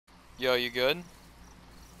Yo, you good?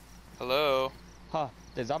 Hello? Huh,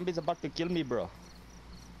 the zombie's about to kill me, bro.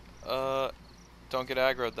 Uh, don't get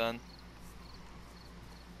aggroed then.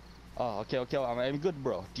 Oh, okay, I'm good,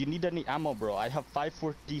 bro. Do you need any ammo, bro? I have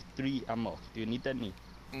 543 ammo. Do you need any?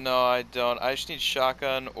 No, I don't. I just need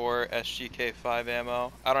shotgun or SGK-5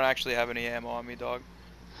 ammo. I don't actually have any ammo on me, dog.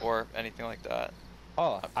 Or anything like that.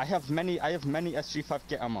 Oh, I have many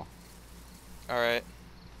SG5K ammo. Alright.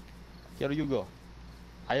 Here you go.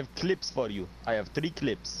 I have clips for you. I have 3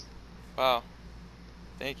 clips. Wow.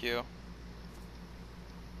 Thank you.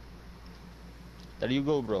 There you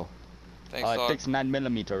go, bro. Thanks, It dog. takes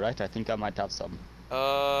 9mm, right? I think I might have some.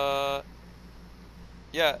 Uh,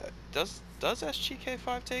 yeah. Does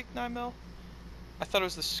SGK-5 take 9 mil? I thought it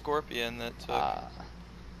was the Scorpion that took. Uh,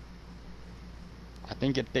 I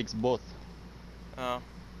think it takes both. Oh,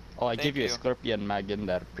 Oh, I gave thank you a you. Scorpion mag in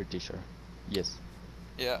there, pretty sure. Yes.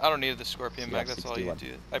 Yeah, I don't need the Scorpion mag. That's all you CR61.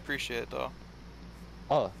 do. I appreciate it though.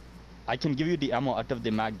 Oh, I can give you the ammo out of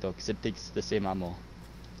the mag though, because it takes the same ammo.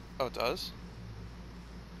 Oh, it does?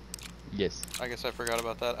 Yes. I guess I forgot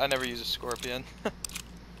about that. I never use a Scorpion.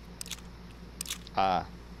 Ah,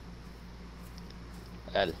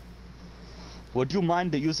 well. Would you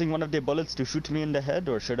mind using one of the bullets to shoot me in the head,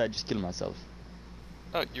 or should I just kill myself?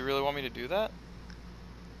 Oh, you really want me to do that?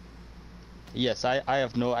 Yes, I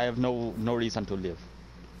have no reason to live.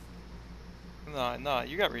 No, no,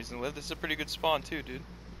 you got reason to live. This is a pretty good spawn too, dude.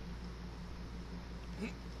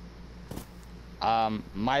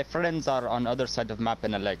 My friends are on other side of map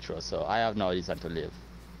in Electro, so I have no reason to live.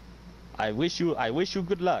 I wish you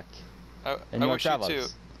good luck I, in I your wish you too.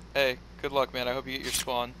 travels. Hey, good luck, man. I hope you get your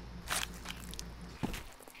spawn.